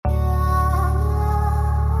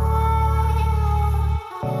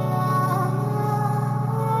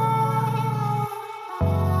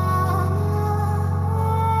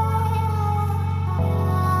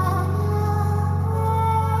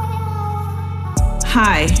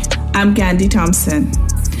Hi, I'm Ghandi Thompson,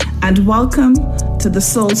 and welcome to The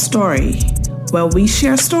Soul Story, where we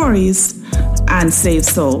share stories and save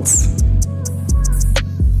souls.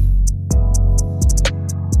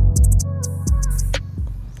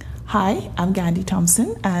 Hi, I'm Ghandi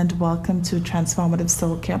Thompson, and welcome to Transformative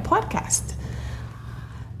Soul Care Podcast.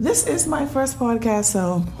 This is my first podcast,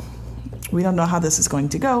 so we don't know how this is going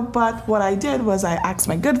to go, but what I did was I asked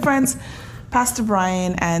my good friends, Pastor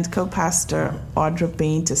Brian and co-pastor Audra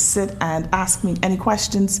Bain, to sit and ask me any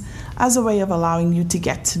questions as a way of allowing you to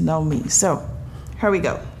get to know me. So, here we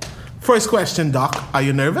go. First question, Doc. Are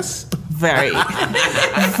you nervous? Very,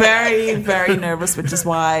 very nervous, which is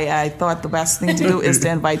why I thought the best thing to do is to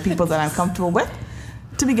invite people that I'm comfortable with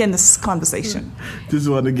to begin this conversation. Just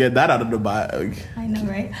want to get that out of the bag. I know,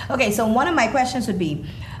 right? Okay, so one of my questions would be,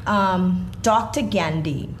 Dr.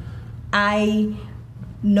 Ghandi, I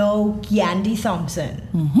know Ghandi Thompson.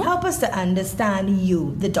 Mm-hmm. Help us to understand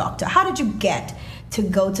you, the doctor. How did you get to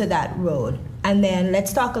go to that road? And then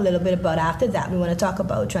let's talk a little bit about after that. We want to talk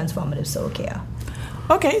about transformative soul care.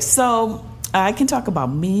 Okay, so I can talk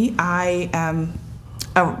about me. I am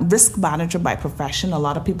a risk manager by profession. A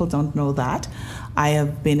lot of people don't know that. I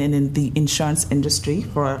have been in the insurance industry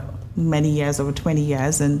for many years, over 20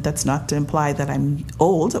 years, and that's not to imply that I'm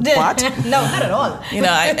old, but no, not at all. You know,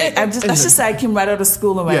 let's just say I came right out of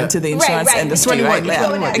school and went into the insurance industry. Right?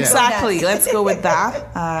 Exactly. Let's go with that.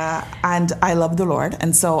 And I love the Lord,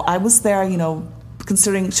 and so I was there, you know,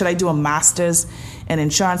 considering should I do a master's in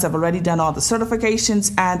insurance. I've already done all the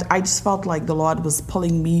certifications, and I just felt like the Lord was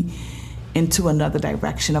pulling me into another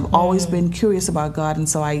direction. I've always been curious about God, and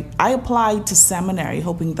so I applied to seminary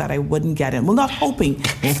hoping that I wouldn't get in. Well, not hoping,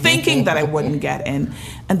 thinking that I wouldn't get in.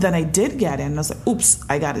 And then I did get in. I was like, oops,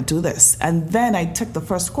 I got to do this. And then I took the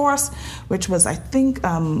first course, which was, I think,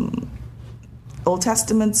 Old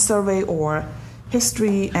Testament survey or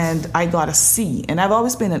history, and I got a C. And I've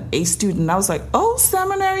always been an A student. I was like, oh,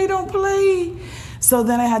 seminary, don't play. So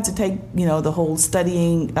then I had to take, you know, the whole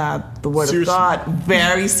studying the Word of God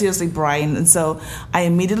very seriously, Brian. And so I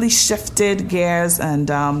immediately shifted gears, and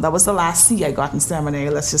that was the last C I got in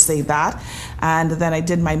seminary, let's just say that. And then I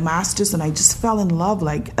did my master's, and I just fell in love.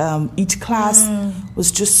 Like each class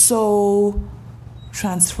was just so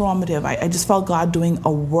transformative. I just felt God doing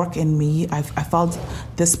a work in me. I felt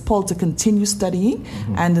this pull to continue studying.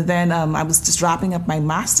 And then I was just wrapping up my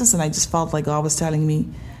master's, and I just felt like God was telling me,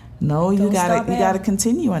 no, you gotta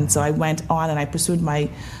continue. And so I went on and I pursued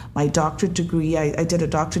my doctorate degree. I did a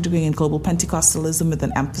doctorate degree in global Pentecostalism with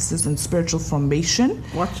an emphasis in spiritual formation.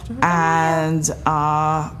 And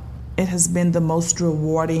it has been the most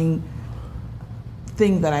rewarding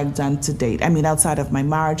thing that I've done to date. I mean, outside of my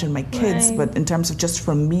marriage and my kids, but in terms of just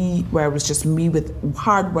for me, where it was just me with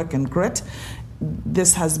hard work and grit,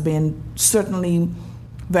 this has been certainly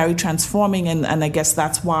very transforming. And I guess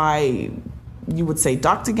that's why you would say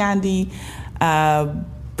Dr. Ghandi.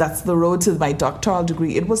 That's the road to my doctoral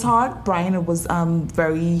degree. It was hard, Brian. It was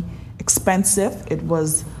very expensive. It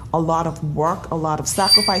was a lot of work, a lot of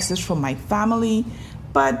sacrifices from my family.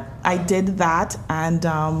 But I did that, and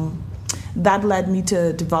that led me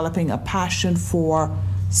to developing a passion for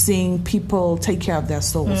seeing people take care of their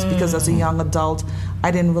souls. Because as a young adult, I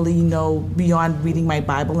didn't really know beyond reading my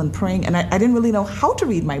Bible and praying, and I didn't really know how to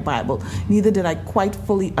read my Bible. Neither did I quite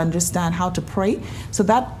fully understand how to pray. So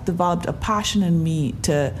that developed a passion in me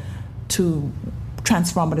to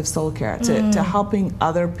transformative soul care, to helping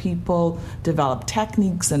other people develop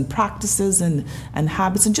techniques and practices and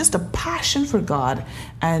habits, and just a passion for God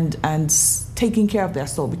and taking care of their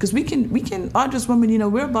soul. Because we can Audra's women, you know,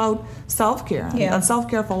 we're about self-care. And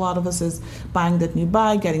self-care for a lot of us is buying that new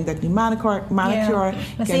bag, getting that new manicure,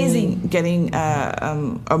 getting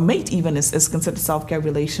a mate even is considered self-care.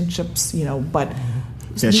 Relationships, you know, but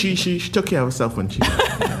she took care of herself when she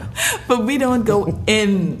but we don't go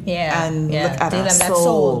in and look at our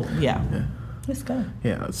soul. Let's go.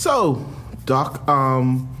 So, Doc,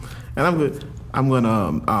 and I'm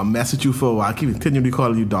gonna mess with you for a while. I keep continually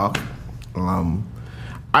calling you Doc.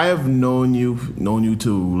 I have known you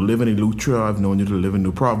to live in Eleuthera. I've known you to live in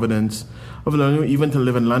New Providence. I've known you even to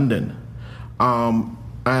live in London.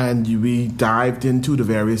 And we dived into the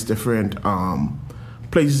various different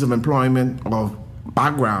places of employment of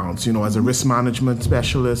backgrounds, you know, as a risk management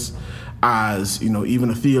specialist, as, you know, even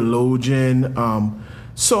a theologian.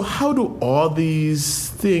 So how do all these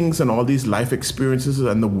things and all these life experiences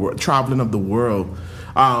and the traveling of the world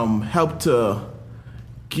help to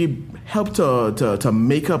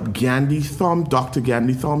make up Dr.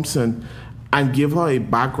 Ghandi Thompson, and give her a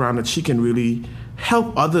background that she can really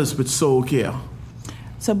help others with soul care?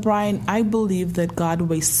 So, Brian, I believe that God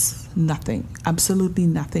wastes nothing, absolutely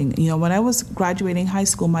nothing. You know, when I was graduating high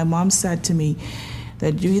school, my mom said to me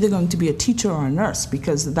that you're either going to be a teacher or a nurse,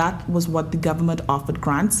 because that was what the government offered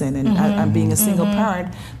grants in. And being a single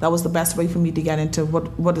parent, that was the best way for me to get into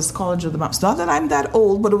what is College of the Bahamas. Not that I'm that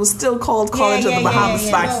old, but it was still called College of the Bahamas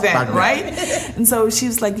back then, right? And so she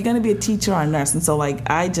was like, you're going to be a teacher or a nurse. And so, like,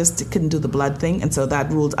 I just couldn't do the blood thing. And so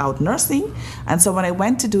that ruled out nursing. And so when I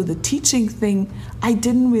went to do the teaching thing, I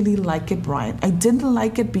didn't really like it, Brian. I didn't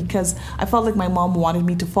like it because I felt like my mom wanted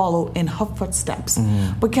me to follow in her footsteps.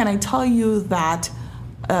 But can I tell you that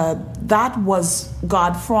that was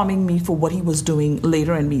God forming me for what he was doing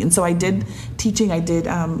later in me. And so I did teaching. I did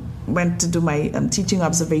went to do my teaching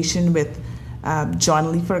observation with John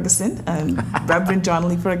Lee Ferguson, Reverend John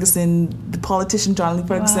Lee Ferguson, the politician John Lee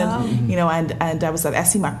Ferguson, you know, and I was at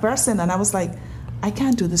S.C. McPherson, and I was like, I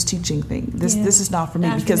can't do this teaching thing. This is not for me,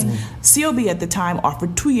 because COB at the time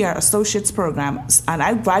offered 2-year associates program, and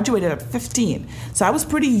I graduated at 15. So I was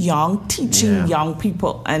pretty young, teaching young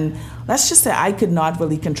people, and let's just say I could not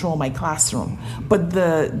really control my classroom. But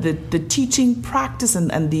the teaching practice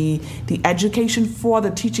and the education for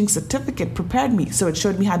the teaching certificate prepared me. So it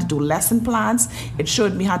showed me how to do lesson plans. It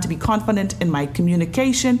showed me how to be confident in my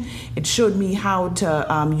communication. It showed me how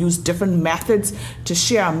to use different methods to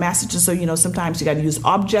share a message. So, you know, sometimes you got to use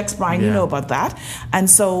objects, Brian, you know about that. And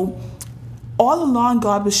so all along,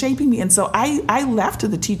 God was shaping me. And so I left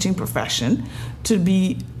the teaching profession to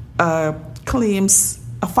be a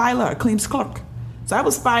filer, a claims clerk. So I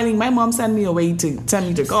was filing. My mom sent me away to send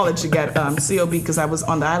me to college to get COB, because I was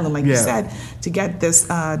on the island, like you said, to get this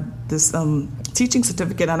teaching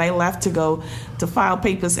certificate. And I left to go to file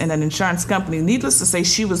papers in an insurance company. Needless to say,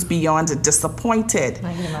 she was beyond disappointed.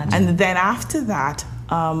 I can imagine. And then after that,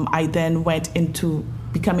 I then went into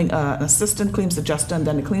becoming an assistant claims adjuster, and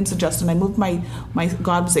then a claims adjuster. And I moved my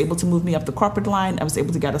God was able to move me up the corporate line. I was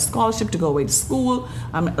able to get a scholarship to go away to school,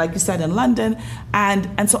 like you said, in London.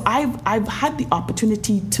 And so I've had the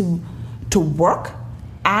opportunity to work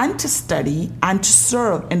and to study and to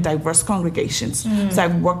serve in diverse congregations. So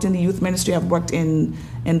I've worked in the youth ministry. I've worked in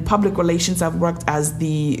public relations. I've worked as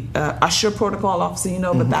the usher protocol officer, you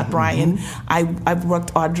know, with that, Brian. I've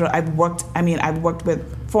worked I've worked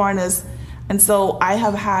with foreigners. And so I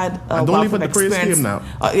have had a wealth of experience. Don't leave the praise team now.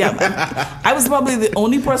 I was probably the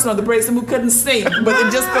only person on the praise team who couldn't sing, but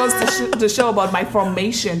it just goes to show about my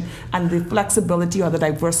formation and the flexibility or the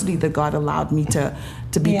diversity that God allowed me to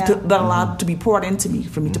be poured into me,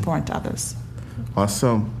 for me to pour into others.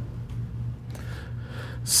 Awesome.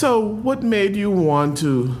 So what made you want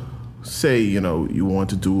to say, you know, you want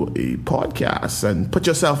to do a podcast and put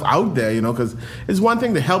yourself out there, you know, because it's one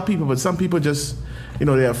thing to help people, but some people just, you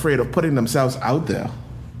know, they're afraid of putting themselves out there.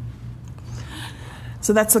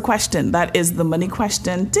 So that's the question. That is the money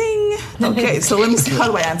question. Ding. Okay, so let me see, how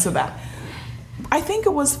do I answer that? I think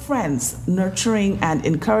it was friends nurturing and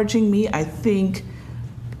encouraging me. I think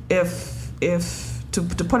if to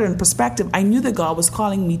put it in perspective, I knew that God was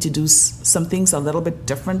calling me to do some things a little bit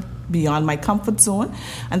different beyond my comfort zone.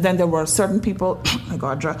 And then there were certain people, like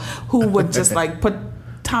Audra, who would just like put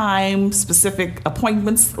time, specific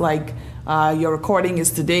appointments, like your recording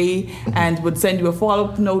is today, and would send you a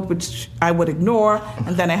follow-up note, which I would ignore.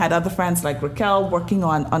 And then I had other friends like Raquel working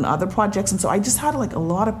on other projects. And so I just had like a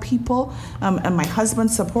lot of people and my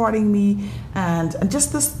husband supporting me, and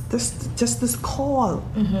just this call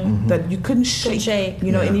that you couldn't shake.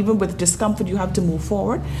 You know, and even with discomfort, you have to move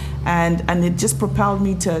forward. And it just propelled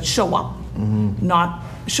me to show up, not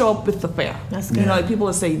show up with the fear. That's good. You know, like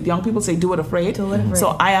young people say, do it afraid.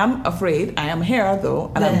 So I am afraid. I am here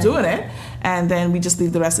though, and I'm doing it. And then we just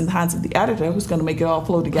leave the rest in the hands of the editor, who's going to make it all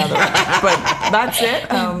flow together. But that's it.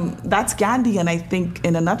 That's Ghandi. And I think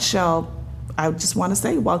in a nutshell, I just want to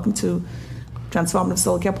say, welcome to Transformative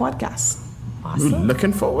Soul Care Podcast. Awesome.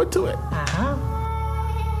 Looking forward to it.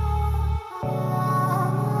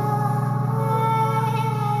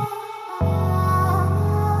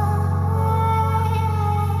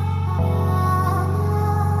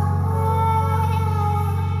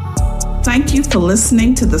 Thank you for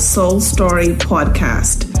listening to the Soul Story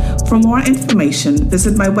Podcast. For more information,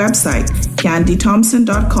 visit my website,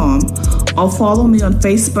 GhandiThompson.com, or follow me on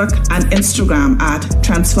Facebook and Instagram at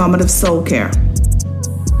Transformative Soul Care.